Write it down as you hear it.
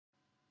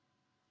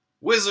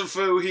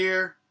Wizardfoo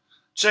here.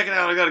 Check it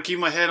out, I gotta keep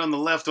my head on the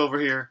left over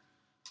here.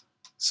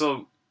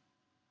 So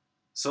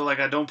like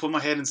I don't put my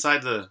head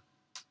inside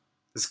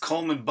this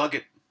Coleman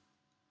bucket.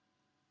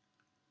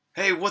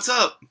 Hey, what's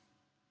up?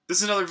 This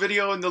is another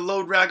video in the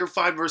Loadragger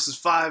 5 vs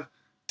 5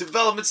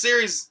 development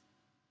series.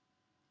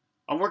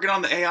 I'm working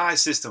on the AI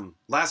system.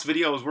 Last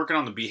video I was working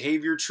on the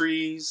behavior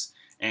trees,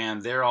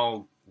 and they're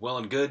all well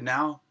and good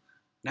now.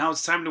 Now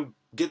it's time to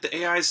get the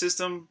AI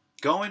system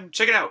going.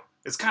 Check it out.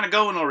 It's kind of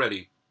going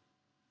already.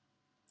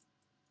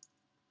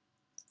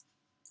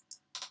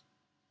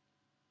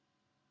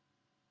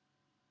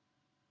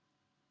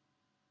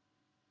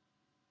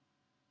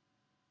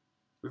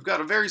 We've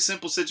got a very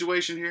simple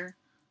situation here.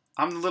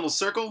 I'm the little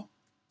circle.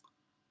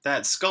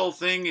 That skull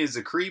thing is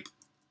a creep.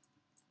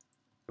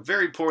 A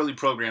very poorly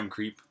programmed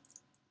creep.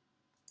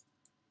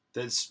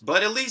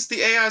 But at least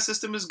the AI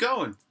system is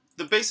going.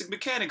 The basic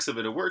mechanics of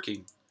it are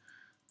working.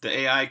 The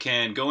AI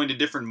can go into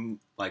different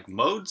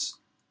modes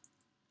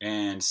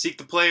and seek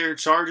the player,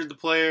 charge at the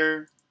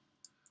player,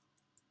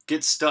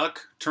 get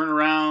stuck, turn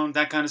around,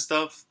 that kind of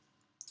stuff.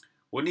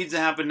 What needs to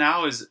happen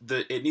now is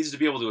it needs to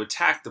be able to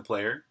attack the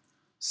player.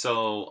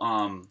 So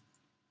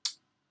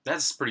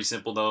that's pretty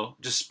simple though.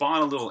 Just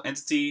spawn a little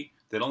entity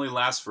that only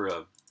lasts for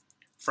a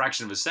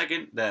fraction of a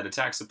second that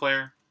attacks the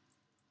player.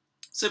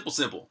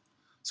 Simple.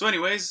 So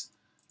anyways,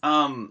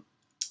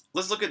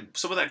 let's look at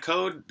some of that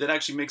code that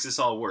actually makes this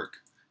all work.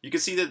 You can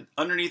see that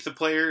underneath the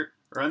player,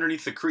 or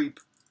underneath the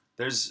creep,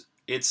 there's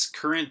its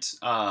current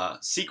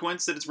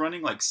sequence that it's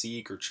running, like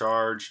seek or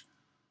charge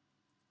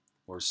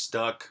or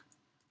stuck.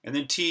 And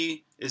then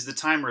T is the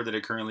timer that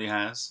it currently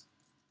has.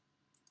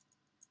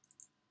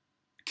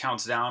 It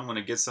counts down when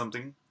it gets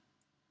something.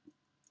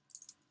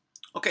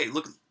 Okay,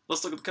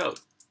 let's look at the code.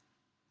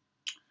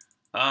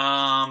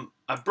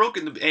 I've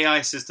broken the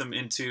AI system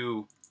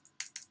into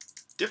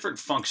different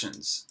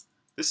functions.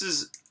 This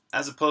is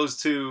as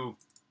opposed to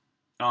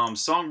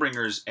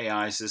Songbringer's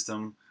AI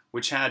system,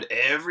 which had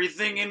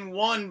everything in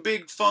one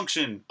big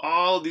function.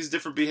 All these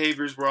different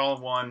behaviors were all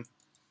in one,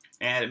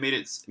 and it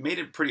made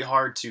it pretty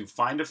hard to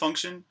find a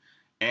function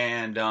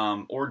and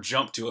or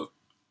jump to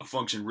a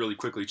function really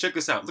quickly. Check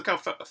this out. Look how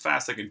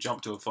fast I can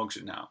jump to a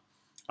function now.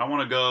 I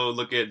want to go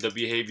look at the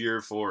behavior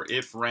for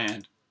if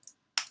rand.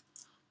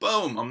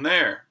 Boom, I'm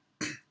there.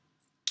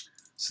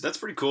 So that's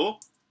pretty cool.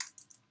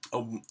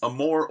 A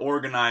more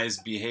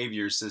organized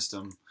behavior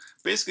system.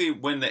 Basically,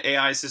 when the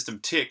AI system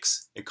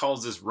ticks, it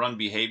calls this run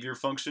behavior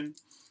function.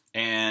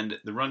 And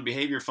the run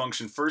behavior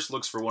function first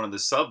looks for one of the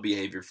sub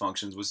behavior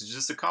functions, which is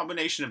just a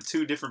combination of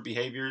two different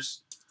behaviors.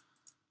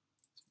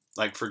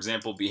 Like, for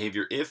example,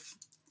 behavior if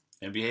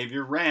and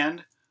behavior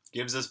rand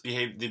gives us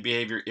the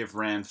behavior if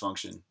rand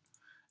function.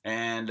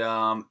 And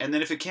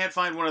then if it can't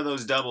find one of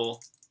those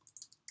double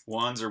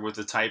ones or with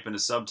a type and a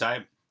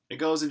subtype, it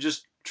goes and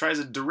just tries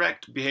a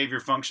direct behavior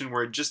function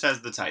where it just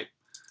has the type.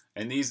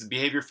 And these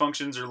behavior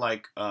functions are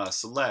like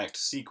select,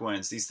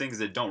 sequence, these things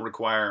that don't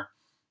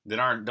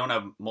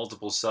have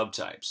multiple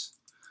subtypes.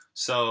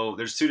 So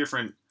there's two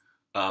different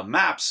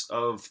maps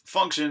of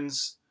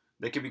functions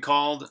that can be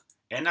called,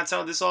 and that's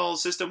how this whole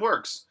system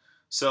works.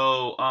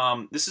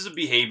 So this is a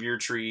behavior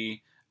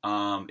tree.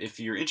 If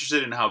you're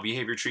interested in how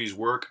behavior trees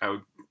work, I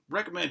would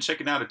recommend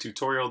checking out a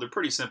tutorial. They're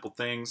pretty simple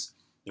things.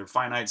 They're a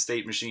finite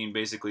state machine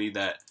basically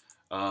that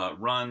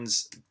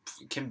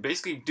can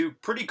basically do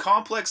pretty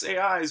complex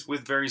AIs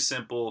with very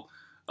simple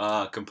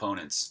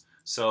components.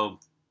 So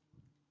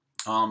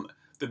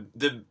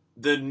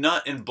the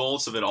nut and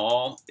bolts of it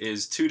all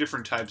is two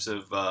different types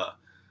of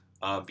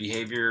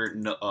behavior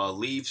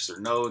leaves or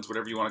nodes,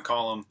 whatever you want to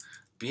call them.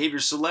 Behavior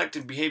select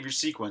and behavior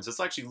sequence. Let's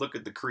actually look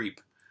at the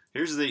creep.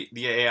 Here's the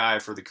AI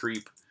for the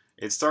creep.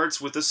 It starts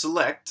with a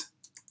select,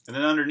 and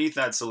then underneath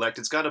that select,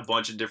 it's got a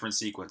bunch of different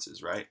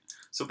sequences, right?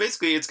 So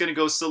basically, it's going to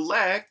go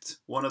select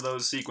one of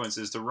those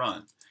sequences to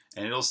run.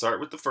 And it'll start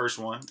with the first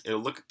one. It'll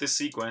look at this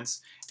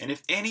sequence. And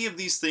if any of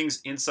these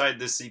things inside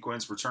this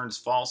sequence returns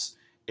false,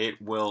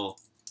 it will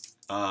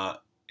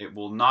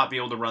not be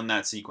able to run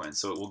that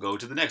sequence. So it will go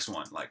to the next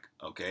one. Like,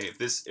 okay,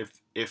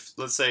 if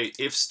let's say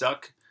if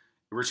stuck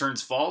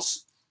returns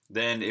false,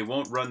 then it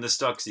won't run the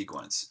stuck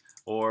sequence.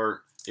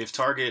 Or if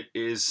target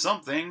is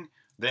something,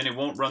 then it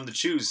won't run the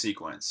choose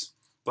sequence.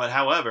 But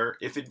however,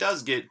 if it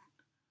does get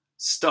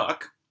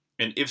stuck,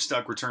 and if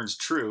stuck returns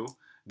true,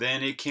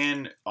 then it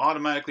can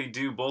automatically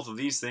do both of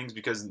these things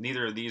because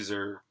neither of these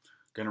are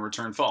going to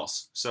return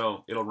false.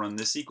 So it'll run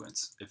this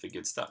sequence if it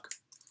gets stuck.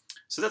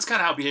 So that's kind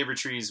of how behavior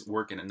trees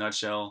work in a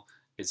nutshell.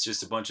 It's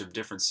just a bunch of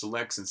different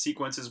selects and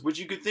sequences, which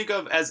you could think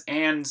of as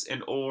ands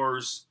and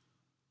ors.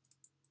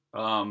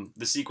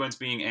 The sequence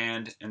being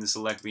and the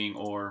select being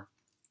or.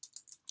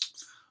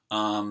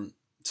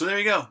 So there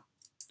you go.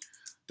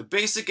 The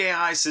basic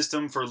AI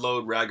system for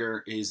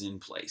Loadragger is in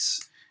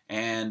place.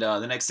 And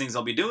the next things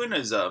I'll be doing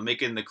is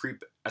making the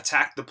creep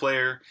attack the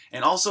player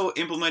and also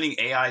implementing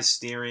AI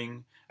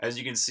steering. As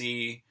you can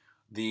see,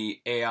 the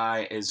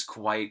AI is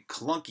quite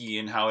clunky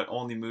in how it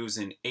only moves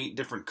in 8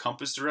 different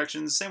compass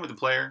directions. Same with the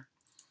player.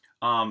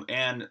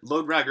 And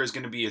Loadragger is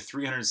going to be a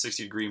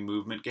 360-degree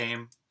movement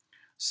game.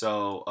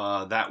 So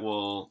that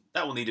will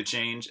need to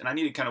change, and I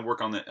need to kind of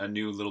work on a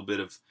new little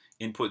bit of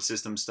input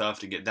system stuff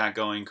to get that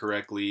going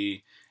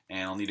correctly.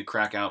 And I'll need to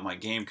crack out my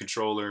game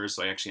controller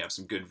so I actually have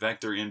some good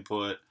vector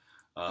input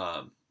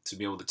to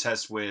be able to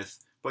test with.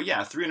 But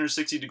yeah,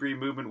 360-degree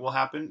movement will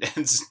happen,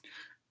 and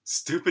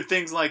stupid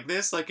things like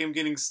this, like him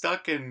getting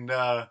stuck and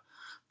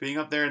being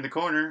up there in the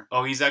corner.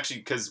 Oh, he's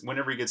actually, because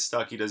whenever he gets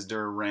stuck, he does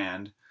dir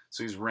rand,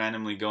 so he's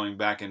randomly going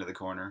back into the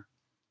corner.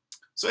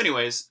 So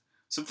anyways,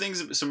 some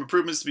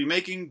improvements to be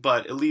making,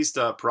 but at least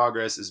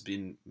progress has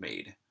been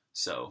made.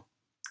 So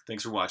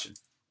thanks for watching.